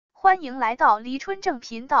欢迎来到黎春正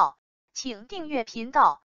频道，请订阅频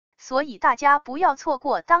道，所以大家不要错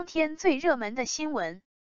过当天最热门的新闻。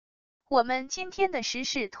我们今天的时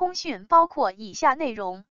事通讯包括以下内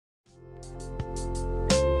容：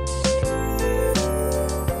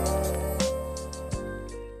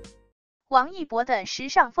王一博的时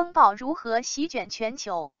尚风暴如何席卷全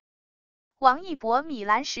球？王一博米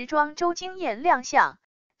兰时装周惊艳亮相，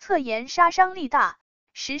侧颜杀伤力大，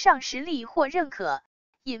时尚实力获认可，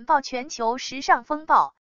引爆全球时尚风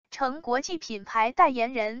暴，成国际品牌代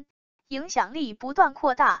言人，影响力不断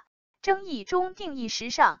扩大，争议中定义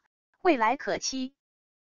时尚，未来可期。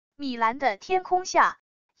米兰的天空下，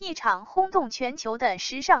一场轰动全球的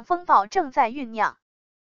时尚风暴正在酝酿。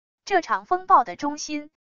这场风暴的中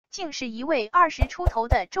心，竟是一位20出头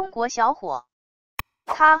的中国小伙。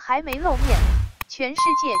他还没露面，全世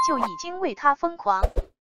界就已经为他疯狂。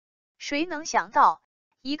谁能想到，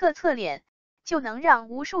一个侧脸就能让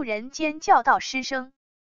无数人尖叫到失声？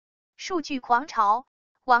数据狂潮，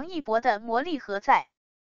王一博的魔力何在？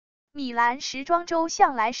米兰时装周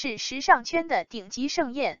向来是时尚圈的顶级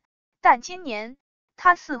盛宴，但今年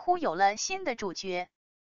他似乎有了新的主角。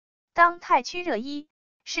当太区热1、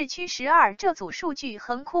市区12这组数据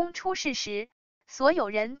横空出世时，所有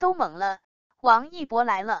人都懵了，王一博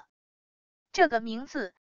来了。这个名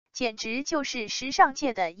字简直就是时尚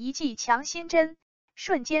界的一剂强心针，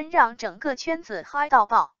瞬间让整个圈子high到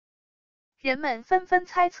爆。人们纷纷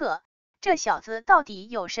猜测，这小子到底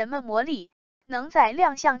有什么魔力，能在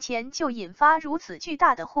亮相前就引发如此巨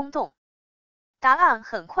大的轰动？答案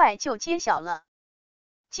很快就揭晓了。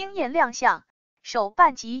惊艳亮相，手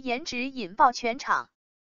办级颜值引爆全场。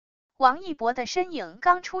王一博的身影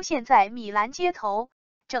刚出现在米兰街头，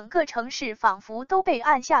整个城市仿佛都被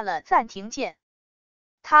按下了暂停键。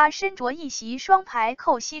他身着一袭双排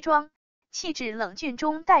扣西装，气质冷峻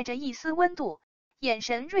中带着一丝温度，眼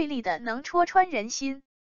神锐利得能戳穿人心。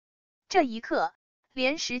这一刻，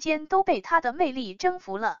连时间都被他的魅力征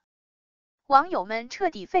服了。网友们彻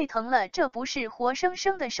底沸腾了，这不是活生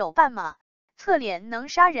生的手办吗？侧脸能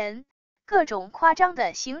杀人，各种夸张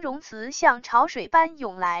的形容词像潮水般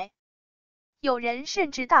涌来。有人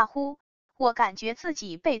甚至大呼，我感觉自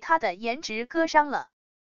己被他的颜值割伤了。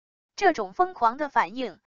这种疯狂的反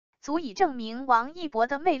应，足以证明王一博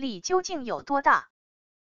的魅力究竟有多大。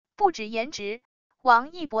不止颜值，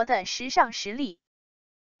王一博的时尚实力。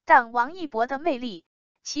但王一博的魅力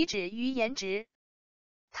岂止于颜值？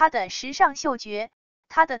他的时尚嗅觉，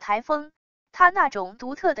他的台风，他那种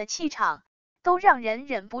独特的气场，都让人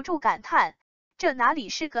忍不住感叹，这哪里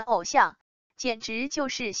是个偶像，简直就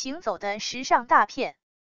是行走的时尚大片。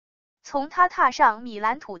从他踏上米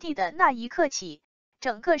兰土地的那一刻起，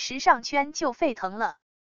整个时尚圈就沸腾了。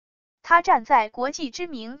他站在国际知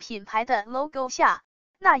名品牌的 logo 下，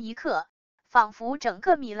那一刻，仿佛整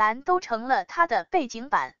个米兰都成了他的背景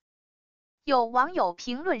板。有网友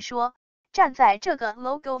评论说，站在这个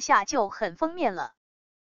logo 下就很封面了。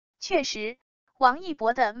确实，王一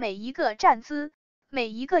博的每一个站姿，每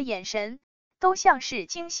一个眼神，都像是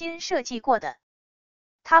精心设计过的。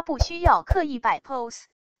他不需要刻意摆 pose，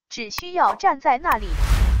 只需要站在那里，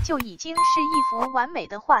就已经是一幅完美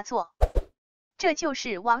的画作。这就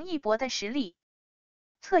是王一博的实力。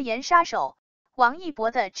侧颜杀手，王一博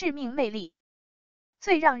的致命魅力。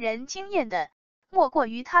最让人惊艳的，莫过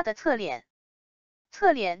于他的侧脸。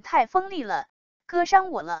侧脸太锋利了，割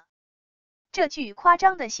伤我了。这句夸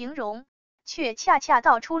张的形容，却恰恰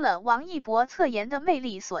道出了王一博侧颜的魅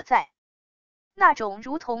力所在。那种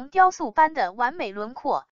如同雕塑般的完美轮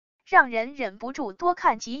廓，让人忍不住多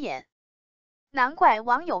看几眼。难怪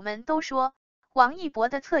网友们都说，王一博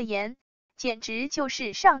的侧颜简直就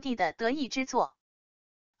是上帝的得意之作。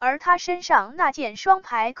而他身上那件双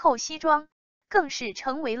排扣西装，更是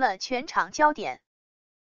成为了全场焦点。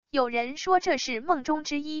有人说这是梦中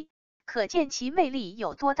之衣，可见其魅力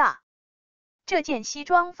有多大。这件西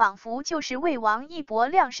装仿佛就是为王一博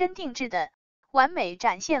量身定制的，完美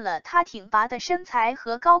展现了他挺拔的身材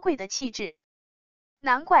和高贵的气质。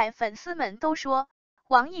难怪粉丝们都说，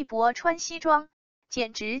王一博穿西装，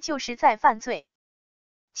简直就是在犯罪。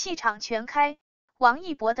气场全开，王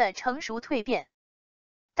一博的成熟蜕变。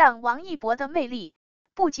但王一博的魅力，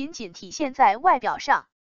不仅仅体现在外表上，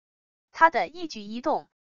他的一举一动，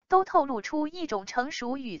都透露出一种成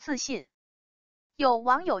熟与自信。有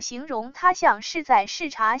网友形容他像是在视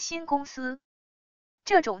察新公司，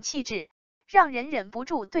这种气质，让人忍不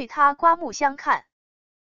住对他刮目相看。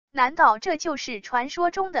难道这就是传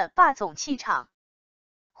说中的霸总气场？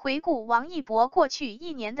回顾王一博过去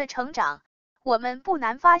1年的成长，我们不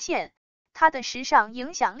难发现，他的时尚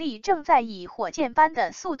影响力正在以火箭般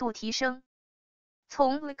的速度提升。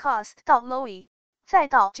从 Lacoste 到 Loewe，再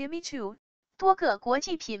到 Jimmy Choo， 多个国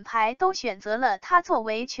际品牌都选择了他作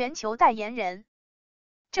为全球代言人。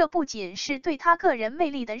这不仅是对他个人魅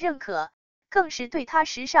力的认可，更是对他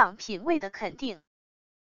时尚品味的肯定。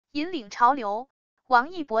引领潮流，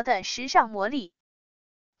王一博的时尚魔力。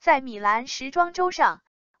在米兰时装周上，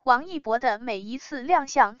王一博的每一次亮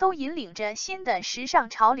相都引领着新的时尚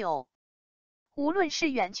潮流。无论是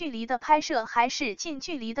远距离的拍摄还是近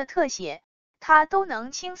距离的特写，他都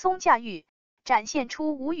能轻松驾驭，展现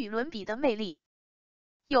出无与伦比的魅力。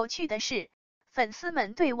有趣的是，粉丝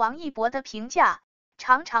们对王一博的评价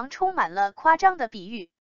常常充满了夸张的比喻。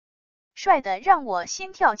帅得让我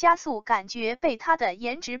心跳加速，感觉被他的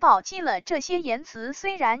颜值暴击了。这些言辞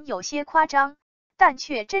虽然有些夸张，但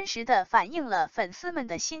却真实的反映了粉丝们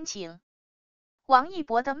的心情。王一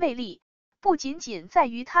博的魅力不仅仅在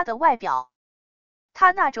于他的外表，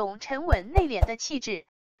他那种沉稳内敛的气质，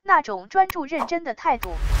那种专注认真的态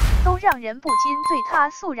度，都让人不禁对他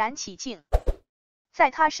肃然起敬。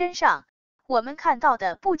在他身上，我们看到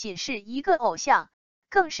的不仅是一个偶像，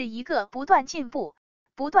更是一个不断进步、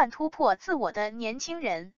不断突破自我的年轻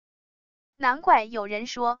人。难怪有人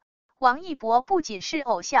说，王一博不仅是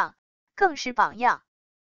偶像，更是榜样。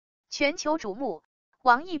全球瞩目，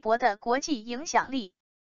王一博的国际影响力。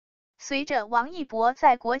随着王一博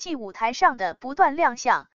在国际舞台上的不断亮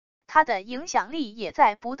相，他的影响力也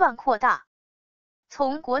在不断扩大。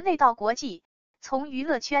从国内到国际，从娱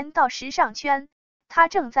乐圈到时尚圈，他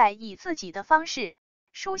正在以自己的方式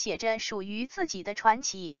书写着属于自己的传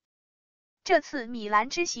奇。这次米兰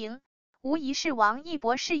之行无疑是王一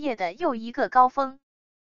博事业的又一个高峰，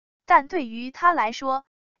但对于他来说，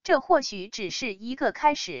这或许只是一个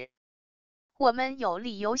开始。我们有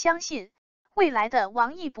理由相信，未来的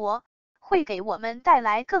王一博会给我们带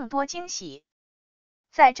来更多惊喜。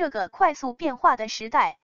在这个快速变化的时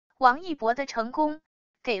代，王一博的成功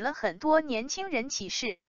给了很多年轻人启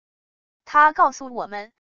示。他告诉我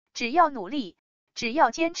们，只要努力，只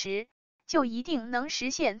要坚持，就一定能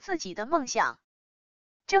实现自己的梦想。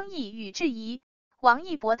争议与质疑，王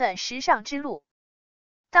一博的时尚之路。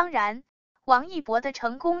当然，王一博的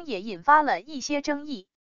成功也引发了一些争议。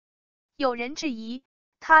有人质疑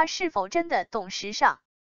他是否真的懂时尚，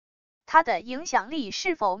他的影响力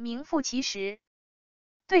是否名副其实。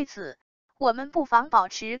对此，我们不妨保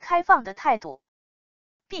持开放的态度。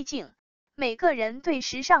毕竟，每个人对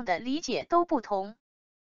时尚的理解都不同。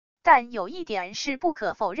但有一点是不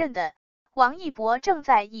可否认的，王一博正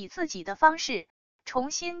在以自己的方式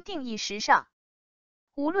重新定义时尚。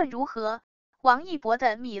无论如何，王一博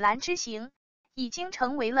的米兰之行已经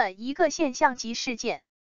成为了一个现象级事件。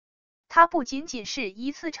它不仅仅是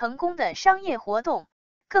一次成功的商业活动，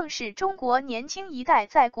更是中国年轻一代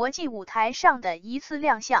在国际舞台上的一次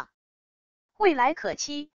亮相。未来可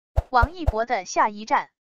期，王一博的下一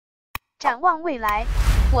站。展望未来，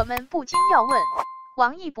我们不禁要问，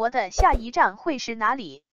王一博的下一站会是哪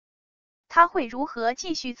里？他会如何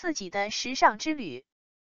继续自己的时尚之旅？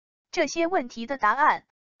这些问题的答案，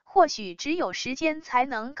或许只有时间才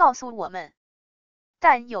能告诉我们。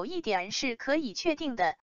但有一点是可以确定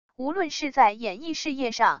的，无论是在演艺事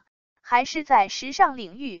业上，还是在时尚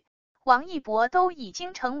领域，王一博都已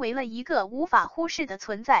经成为了一个无法忽视的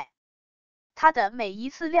存在。他的每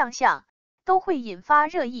一次亮相都会引发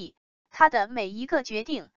热议，他的每一个决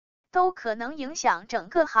定都可能影响整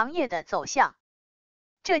个行业的走向。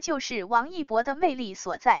这就是王一博的魅力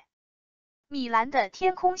所在。米兰的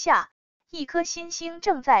天空下，一颗新星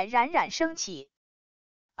正在冉冉升起，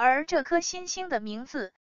而这颗新星的名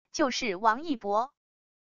字就是王一博。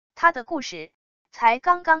他的故事才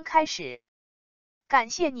刚刚开始。感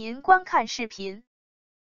谢您观看视频。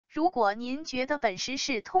如果您觉得本时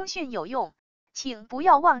事通讯有用，请不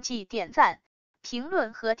要忘记点赞、评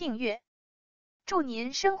论和订阅。祝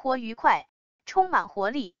您生活愉快，充满活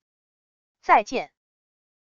力。再见。